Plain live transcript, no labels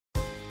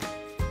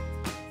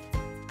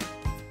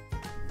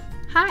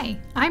Hi,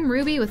 I'm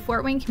Ruby with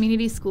Fort Wayne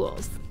Community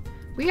Schools.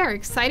 We are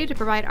excited to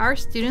provide our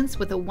students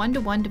with a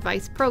one-to-one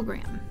device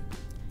program.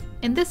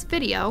 In this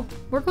video,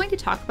 we're going to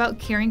talk about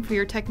caring for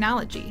your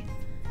technology.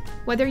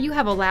 Whether you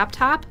have a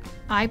laptop,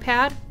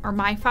 iPad, or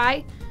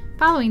MiFi,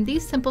 following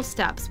these simple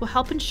steps will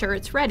help ensure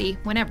it's ready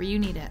whenever you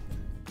need it.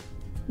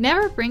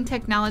 Never bring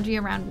technology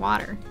around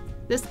water.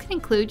 This can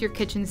include your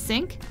kitchen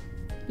sink,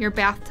 your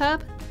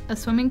bathtub, a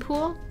swimming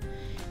pool,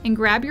 and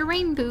grab your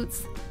rain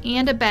boots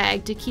and a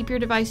bag to keep your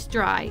device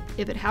dry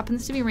if it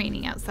happens to be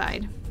raining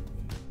outside.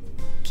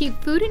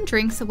 Keep food and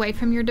drinks away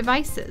from your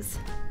devices.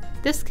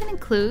 This can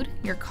include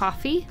your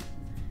coffee,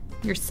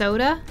 your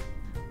soda,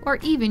 or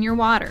even your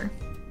water.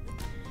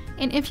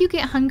 And if you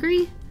get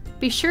hungry,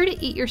 be sure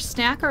to eat your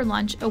snack or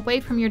lunch away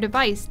from your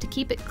device to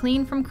keep it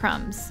clean from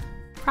crumbs.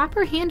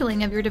 Proper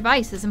handling of your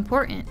device is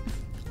important.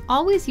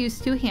 Always use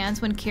 2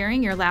 hands when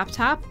carrying your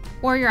laptop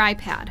or your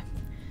iPad.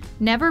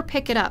 Never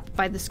pick it up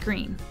by the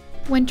screen.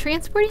 When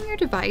transporting your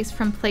device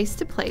from place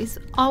to place,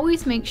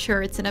 always make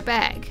sure it's in a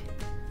bag.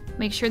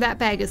 Make sure that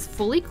bag is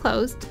fully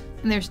closed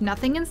and there's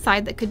nothing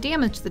inside that could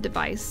damage the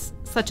device,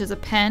 such as a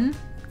pen,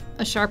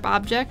 a sharp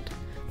object,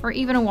 or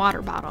even a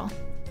water bottle.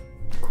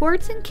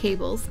 Cords and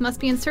cables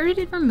must be inserted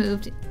and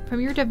removed from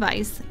your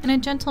device in a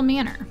gentle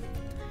manner.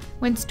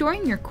 When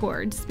storing your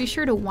cords, be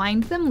sure to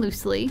wind them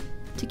loosely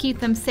to keep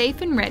them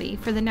safe and ready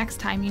for the next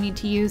time you need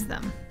to use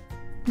them.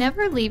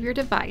 Never leave your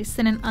device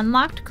in an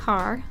unlocked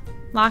car,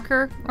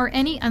 locker, or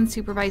any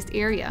unsupervised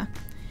area.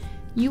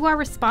 You are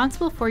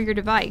responsible for your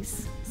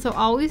device, so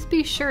always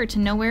be sure to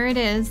know where it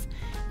is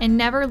and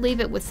never leave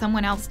it with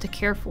someone else to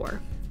care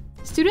for.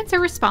 Students are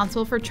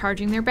responsible for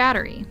charging their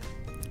battery.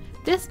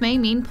 This may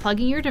mean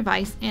plugging your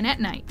device in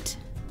at night.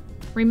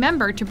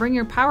 Remember to bring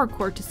your power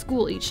cord to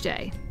school each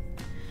day.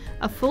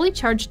 A fully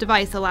charged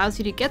device allows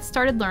you to get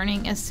started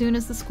learning as soon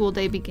as the school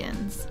day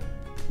begins.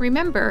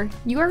 Remember,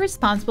 you are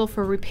responsible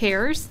for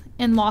repairs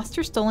and lost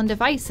or stolen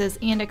devices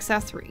and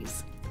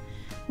accessories.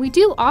 We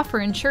do offer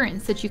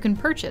insurance that you can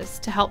purchase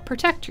to help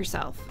protect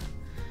yourself.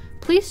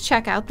 Please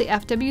check out the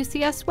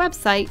FWCS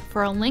website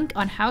for a link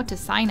on how to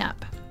sign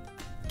up.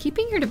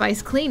 Keeping your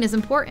device clean is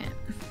important.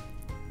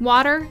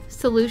 Water,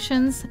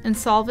 solutions, and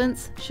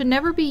solvents should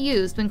never be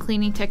used when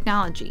cleaning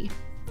technology.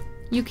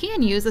 You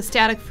can use a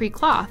static-free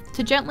cloth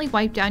to gently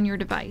wipe down your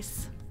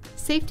device.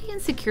 Safety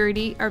and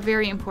security are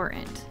very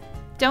important.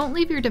 Don't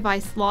leave your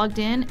device logged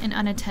in and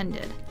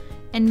unattended,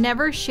 and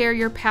never share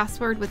your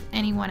password with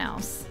anyone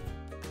else.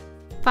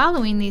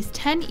 Following these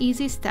 10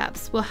 easy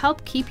steps will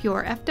help keep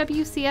your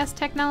FWCS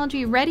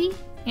technology ready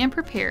and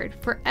prepared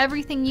for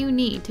everything you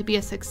need to be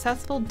a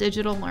successful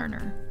digital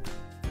learner.